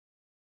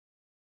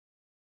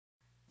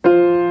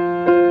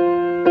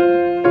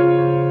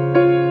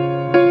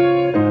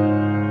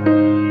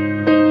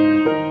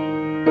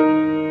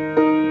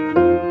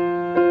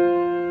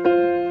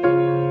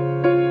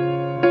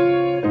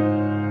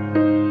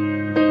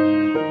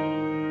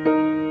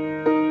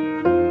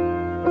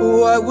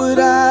What would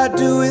I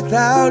do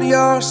without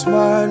your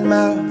smart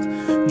mouth,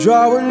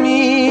 drawing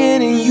me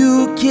in and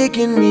you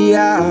kicking me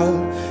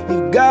out?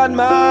 You got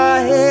my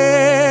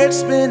head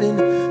spinning,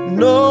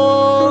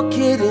 no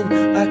kidding,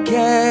 I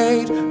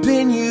can't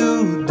pin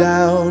you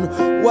down.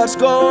 What's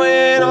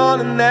going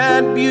on in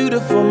that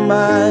beautiful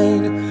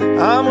mind?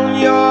 I'm on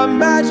your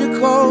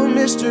magical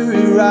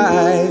mystery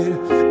ride,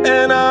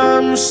 and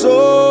I'm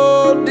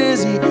so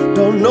dizzy,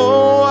 don't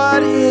know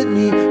what hit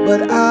me,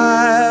 but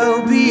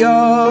I'll be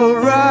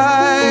alright.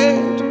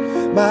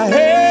 My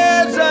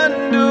head's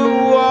underwater,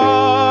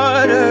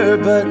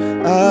 but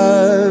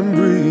I'm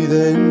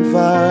breathing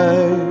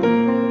fine.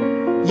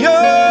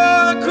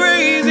 You're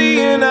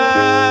crazy and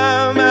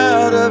I'm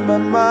out of my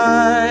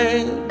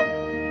mind,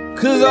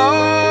 'cause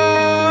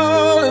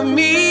all of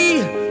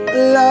me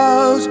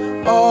loves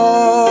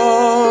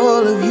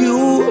all of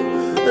you.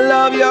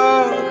 Love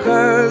your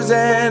curves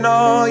and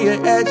all your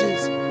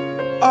edges,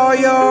 all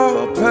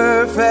your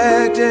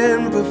perfect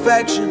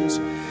imperfections.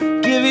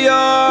 Give your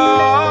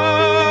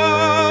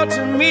all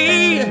to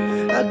me,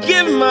 I'll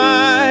give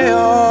my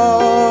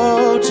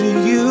all to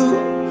you.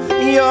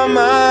 You're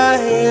my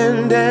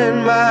end and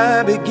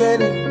my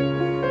beginning.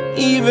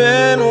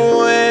 Even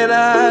when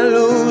I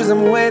lose,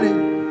 I'm winning,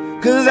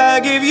 'cause I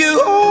give you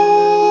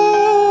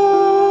all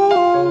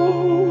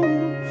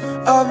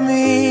of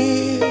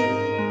me,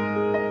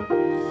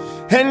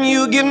 and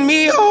you give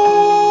me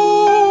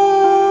all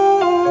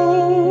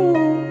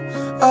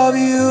of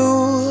you.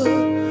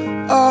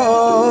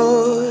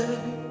 Oh,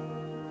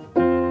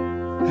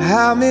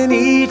 how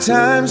many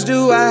times do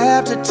I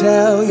have to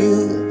tell you?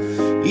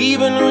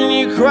 Even when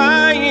you're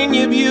crying,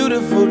 you're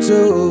beautiful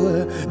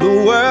too. The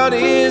world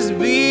is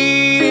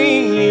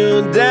beating you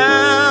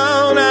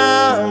down.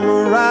 I'm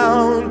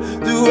around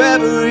through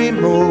every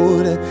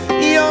mood.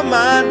 You're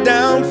my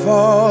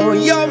downfall,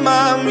 you're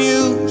my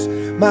muse,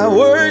 my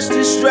worst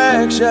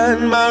distraction,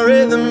 my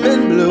rhythm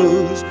and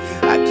blues.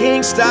 I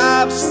can't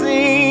stop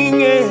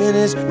singing,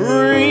 it's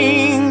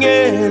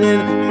ringing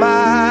in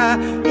my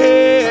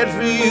head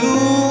for you.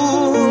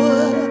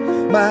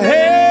 My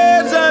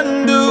head's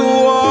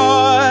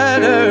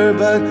underwater,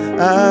 but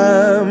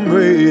I'm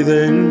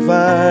breathing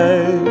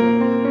fine.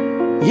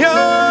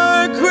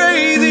 You're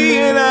crazy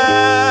and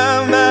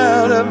I'm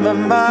out of my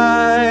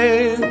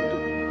mind,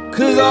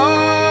 'cause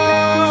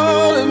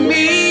all of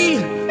me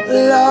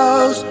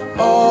loves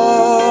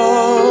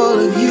all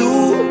of you.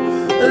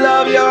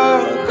 Love your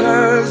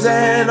curves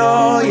and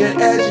all your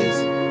edges,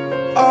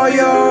 all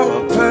your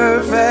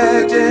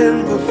perfect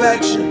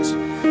imperfections.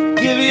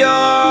 Give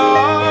your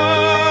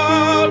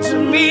all to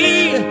me,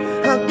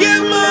 I'll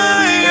give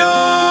my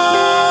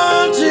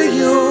all to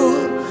you.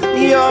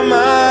 You're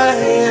my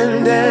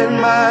end and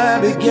my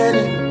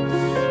beginning.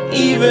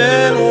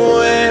 Even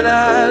when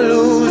I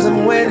lose, I'm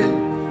winning,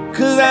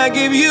 'cause I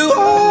give you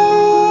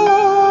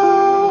all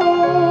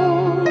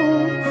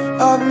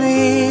of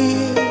me,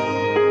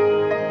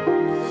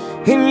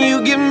 and you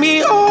give me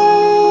all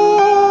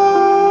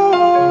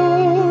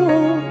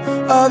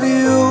of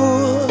you.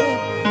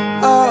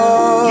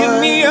 Oh, give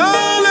me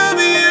all of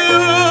you.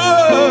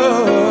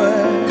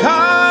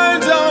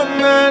 Cards on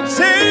the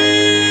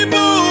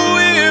table,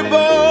 we're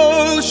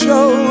both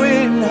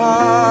showing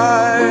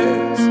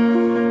hearts,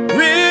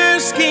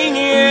 risking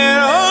it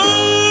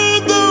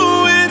although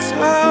it's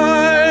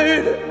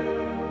hard,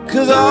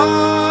 'cause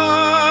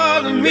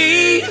all of me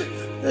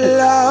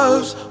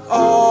loves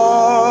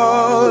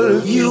all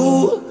of you.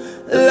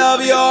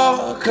 Love your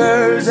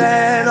curves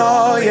and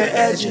all your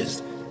edges,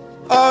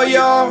 all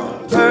your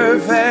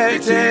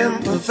perfect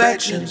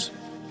imperfections.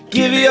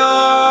 Give your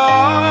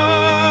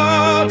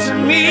all to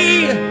me,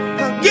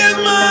 I'll give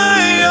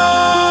my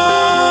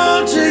all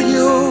to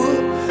you.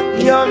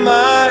 You're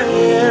my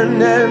end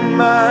and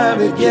my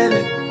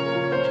beginning.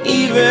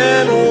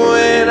 Even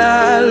when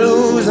I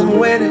lose, I'm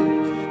winning,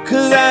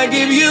 'cause I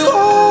give you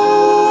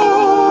all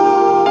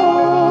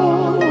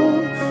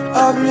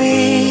of me,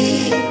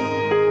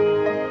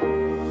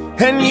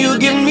 and you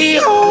give me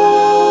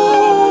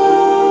all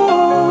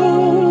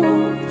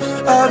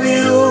of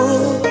you.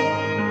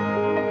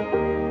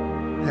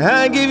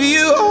 I give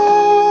you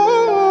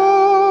all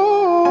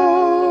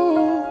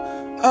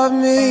of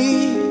me,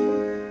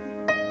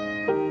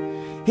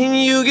 and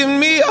you give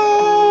me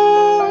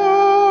all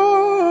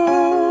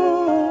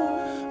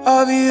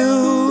of you.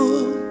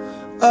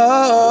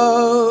 Oh,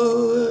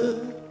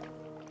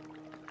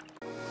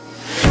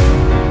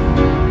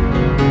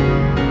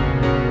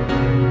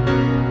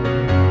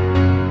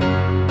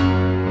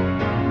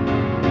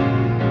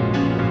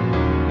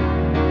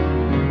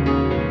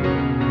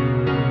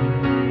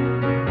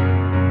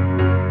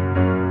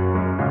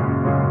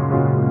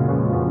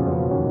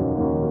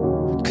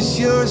 'cause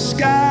you're a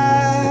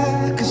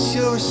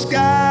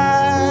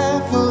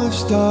sky full of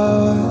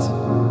stars.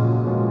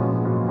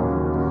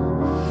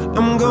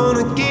 I'm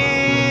gonna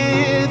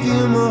give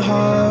you my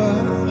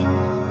heart,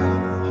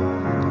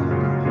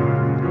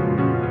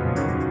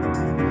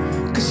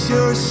 'cause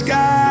you're a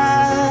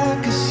sky